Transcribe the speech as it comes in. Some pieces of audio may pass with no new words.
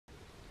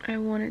I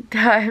want to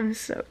die. I'm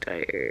so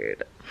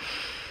tired.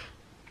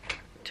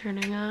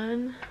 Turning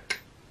on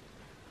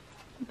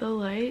the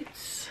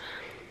lights.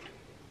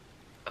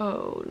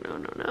 Oh, no,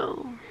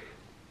 no,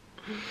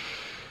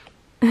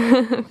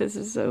 no. This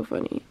is so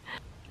funny.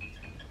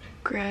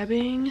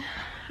 Grabbing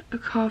a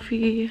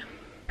coffee.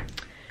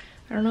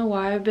 I don't know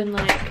why I've been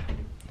like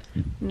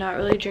not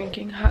really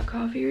drinking hot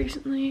coffee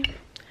recently,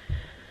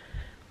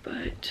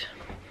 but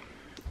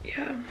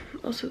yeah.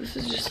 Also, this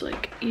is just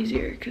like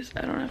easier because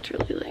I don't have to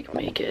really like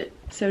make it.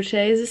 So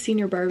today is a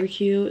senior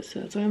barbecue,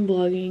 so that's why I'm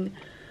vlogging,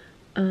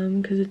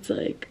 because it's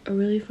like a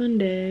really fun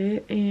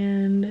day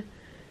and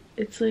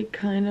it's like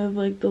kind of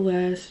like the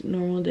last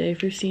normal day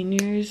for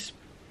seniors,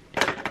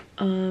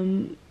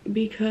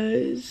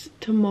 because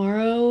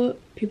tomorrow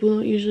people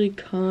don't usually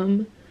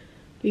come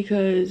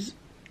because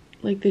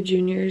like the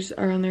juniors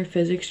are on their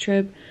physics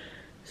trip,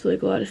 so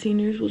like a lot of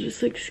seniors will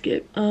just like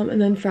skip, and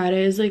then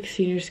Friday is like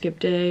senior skip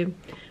day,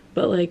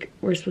 but like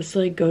we're supposed to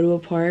like go to a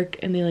park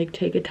and they like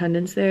take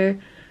attendance there.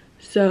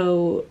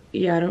 So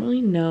yeah, I don't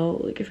really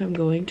know like if I'm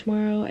going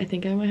tomorrow. I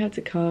think I might have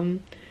to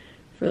come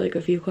for like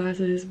a few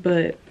classes,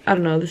 but I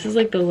don't know. This is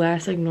like the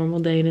last like normal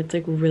day and it's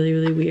like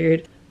really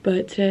weird.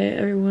 But today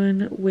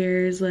everyone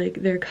wears like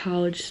their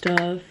college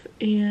stuff,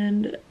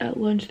 and at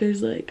lunch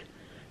there's like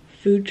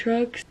food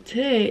trucks.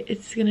 Today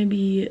it's gonna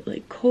be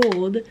like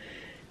cold and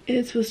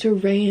it's supposed to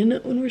rain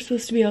when we're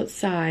supposed to be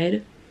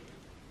outside,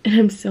 and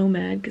I'm so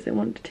mad because I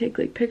wanted to take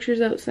like pictures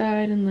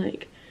outside and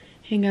like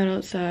hang out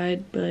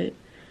outside, but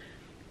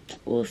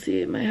we'll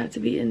see. It might have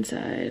to be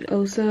inside.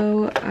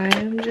 Also, I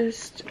am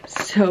just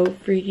so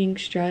freaking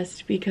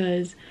stressed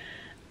because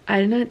I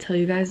did not tell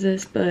you guys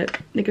this, but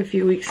like a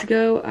few weeks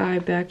ago I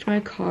backed my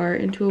car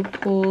into a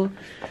pool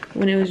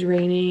when it was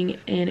raining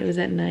and it was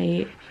at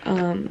night,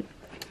 and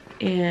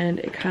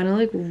it kind of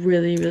like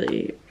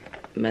really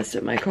messed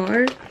up my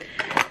car.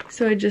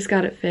 So I just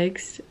got it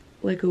fixed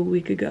like a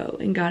week ago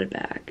and got it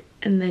back,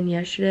 and then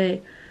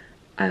yesterday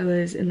I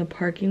was in the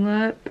parking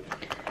lot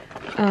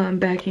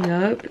backing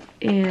up,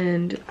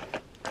 and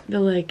the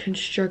like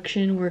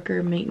construction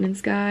worker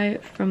maintenance guy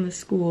from the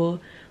school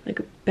like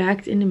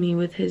backed into me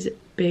with his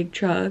big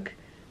truck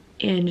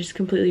and just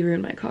completely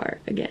ruined my car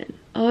again.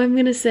 All I'm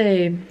gonna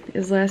say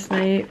is last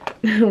night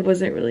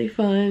wasn't really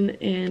fun,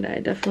 and I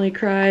definitely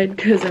cried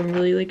because I'm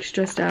really like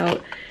stressed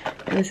out,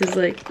 and this is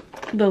like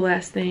the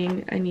last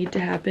thing I need to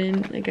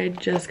happen. Like I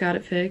just got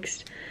it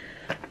fixed.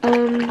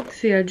 So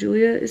yeah,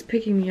 Julia is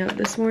picking me up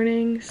this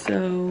morning,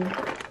 so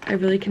I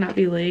really cannot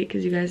be late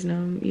because you guys know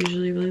I'm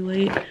usually really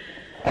late.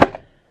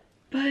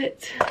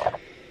 But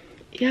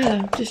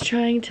yeah, just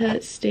trying to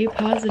stay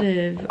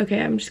positive. Okay,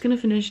 I'm just gonna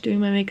finish doing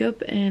my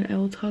makeup and I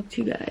will talk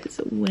to you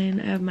guys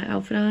when I have my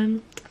outfit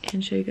on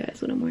and show you guys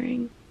what I'm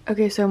wearing.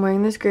 Okay, so I'm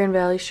wearing this Grand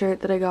Valley shirt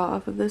that I got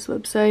off of this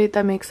website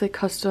that makes like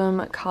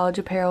custom college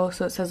apparel.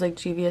 So it says like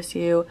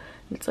GVSU,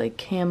 and it's like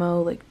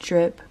camo, like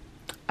drip.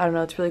 I don't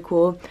know, it's really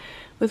cool.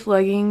 With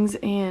leggings,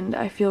 and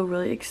I feel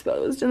really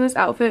exposed in this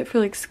outfit for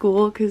like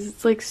school because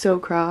it's like so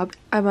cropped.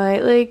 I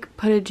might like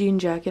put a jean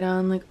jacket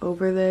on like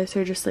over this,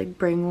 or just like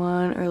bring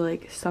one or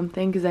like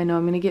something, because I know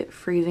I'm gonna get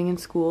freezing in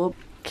school.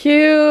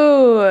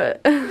 Cute.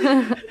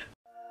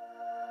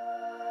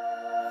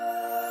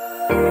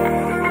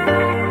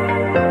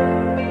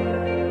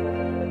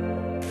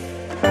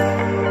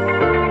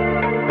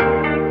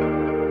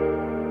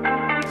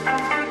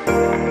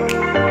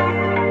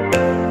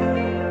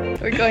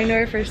 Going to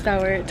our first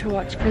hour to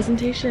watch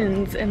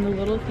presentations in the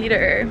little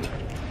theater,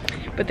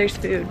 but there's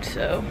food,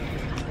 so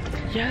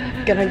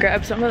yeah, gonna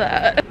grab some of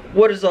that.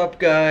 What is up,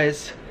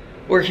 guys?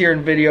 We're here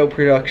in video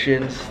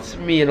productions. It's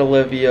me and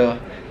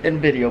Olivia in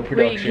video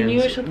productions. Wait, can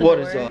you shut the What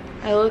door? is up?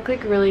 I look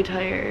like really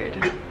tired.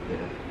 Yeah,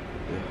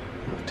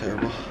 look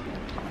terrible.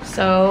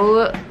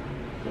 So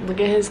look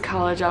at his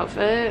college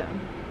outfit.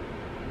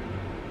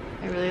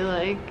 I really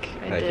like.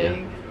 I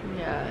dig.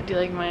 Yeah, do you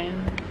like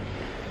mine?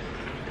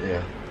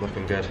 Yeah,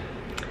 looking good.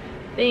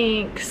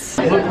 Thanks.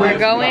 We're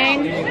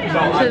going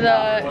to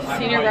the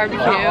senior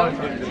barbecue,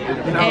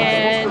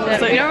 and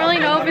we don't really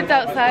know if it's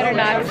outside or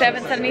not because they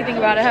haven't said anything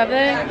about it, have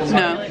they?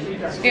 No.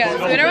 Yeah,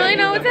 so we don't really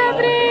know what's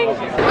happening.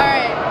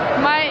 Alright,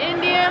 my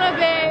Indiana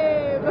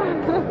babe.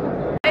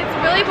 It's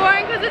really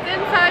boring because it's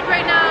inside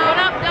right now. What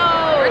up,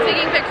 no? We're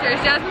taking pictures.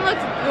 Jasmine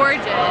looks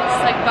gorgeous.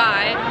 Like,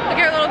 bye.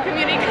 Look at our little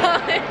community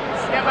college.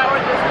 Yeah, bye,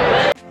 we're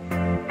just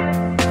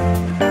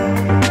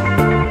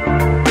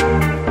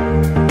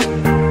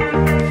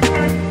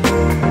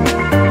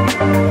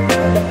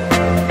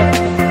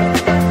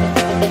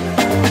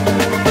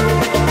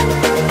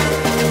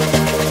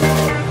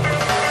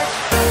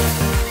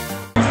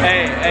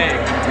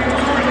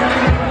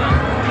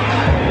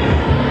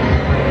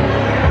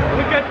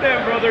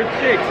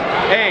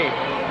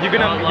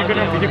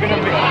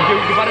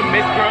You better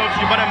miss girls.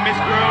 You better miss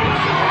girls.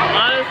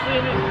 Honestly,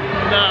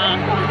 nah.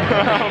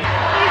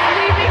 He's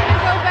leaving to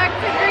go back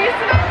to Greece.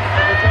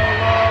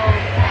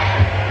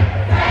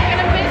 I'm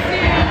gonna miss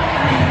you.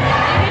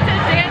 You get to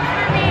dance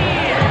for me.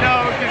 No,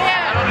 because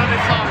I don't know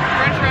this song.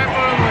 French rap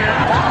over.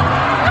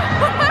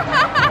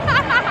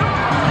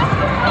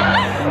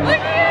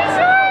 Look at you.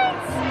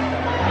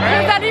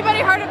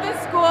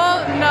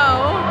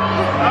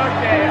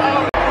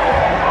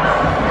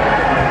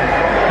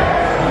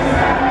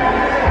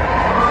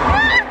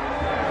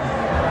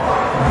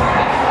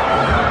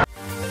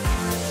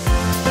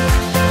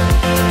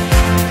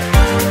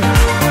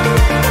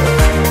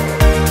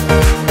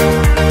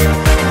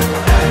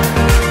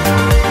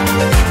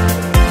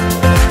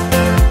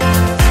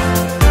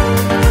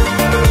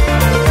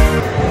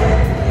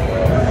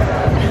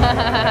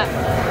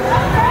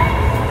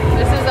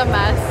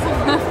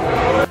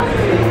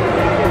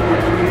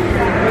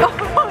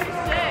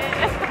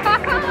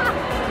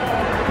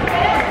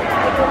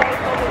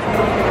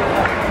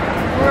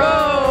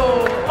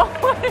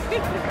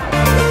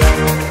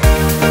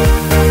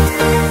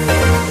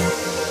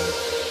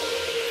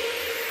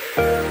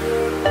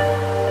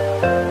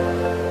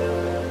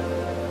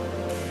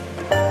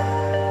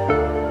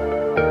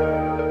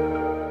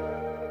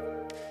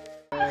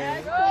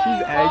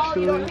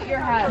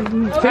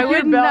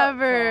 would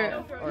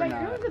never.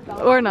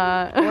 Or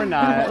not. Or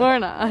not. Or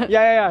not.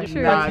 Yeah.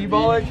 Sure. Nah,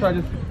 T-ball it, try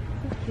to.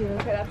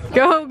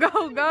 Go,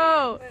 go,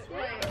 go.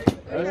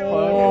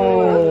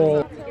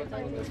 Oh. What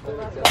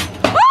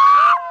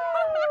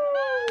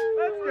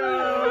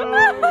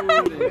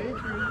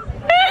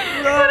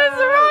is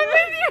wrong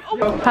with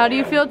you? How do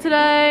you feel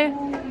today?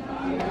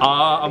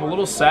 I'm a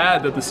little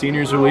sad that the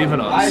seniors are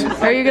leaving us.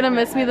 Are you gonna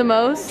miss me the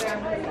most?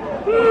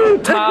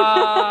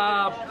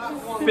 Top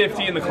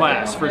 50 in the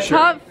class for sure.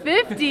 Top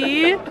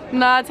 50?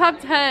 Nah, top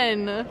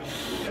 10.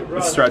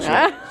 It's stretching.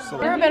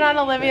 I've never been on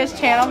Olivia's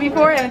channel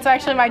before, and it's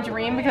actually my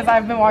dream because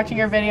I've been watching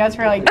your videos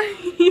for like 2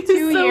 years.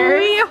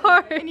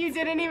 Sweetheart. And you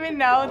didn't even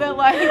know that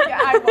like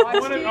I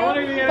watched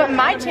you. But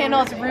my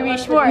channel is Ruby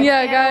Schwartz.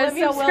 Yeah, and guys,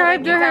 Olivia will subscribe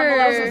link to it down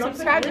below, her. so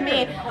subscribe to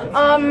me.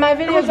 My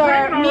videos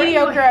are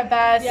mediocre at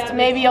best.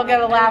 Maybe you'll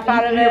get a laugh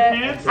out of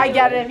it. I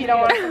get it if you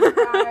don't want to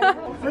subscribe.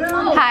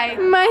 Hi.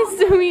 My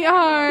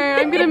sweetheart.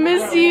 I'm gonna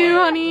miss you,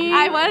 honey.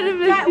 I wanted to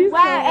miss you.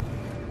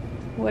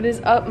 What is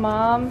up,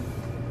 Mom?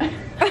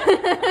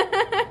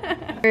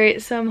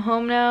 Alright, so I'm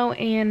home now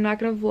and I'm not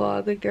gonna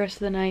vlog like the rest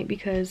of the night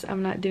because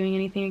I'm not doing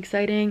anything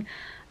exciting.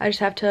 I just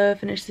have to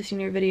finish the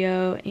senior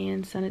video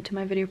and send it to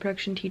my video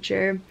production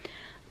teacher.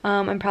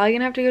 I'm probably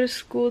gonna have to go to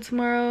school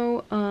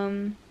tomorrow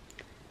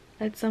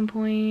at some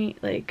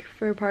point, like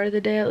for a part of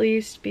the day at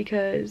least,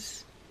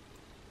 because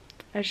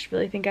I just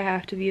really think I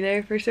have to be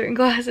there for certain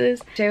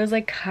classes. Today was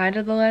like kind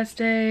of the last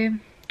day,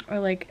 or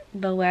like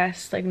the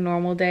last like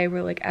normal day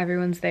where like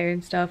everyone's there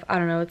and stuff. I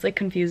don't know, it's like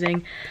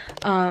confusing.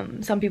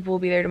 Some people will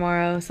be there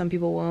tomorrow, some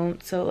people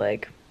won't, so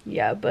like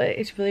yeah, but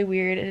it's really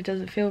weird and it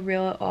doesn't feel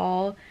real at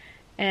all.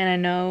 And I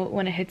know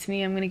when it hits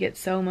me I'm gonna get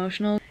so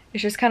emotional.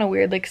 It's just kind of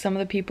weird, like some of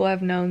the people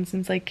I've known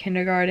since like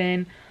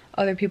kindergarten,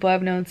 other people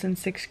I've known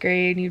since 6th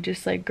grade, and you've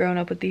just like grown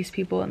up with these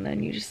people and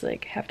then you just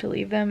like have to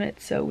leave them, and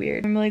it's so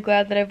weird. I'm really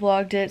glad that I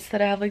vlogged it so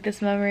that I have like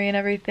this memory and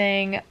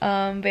everything.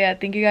 But yeah,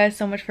 thank you guys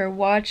so much for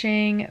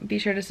watching. Be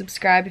sure to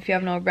subscribe if you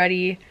haven't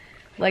already,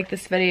 like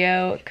this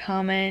video,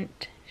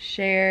 comment,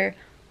 share,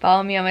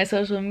 follow me on my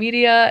social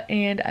media,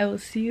 and I will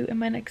see you in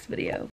my next video.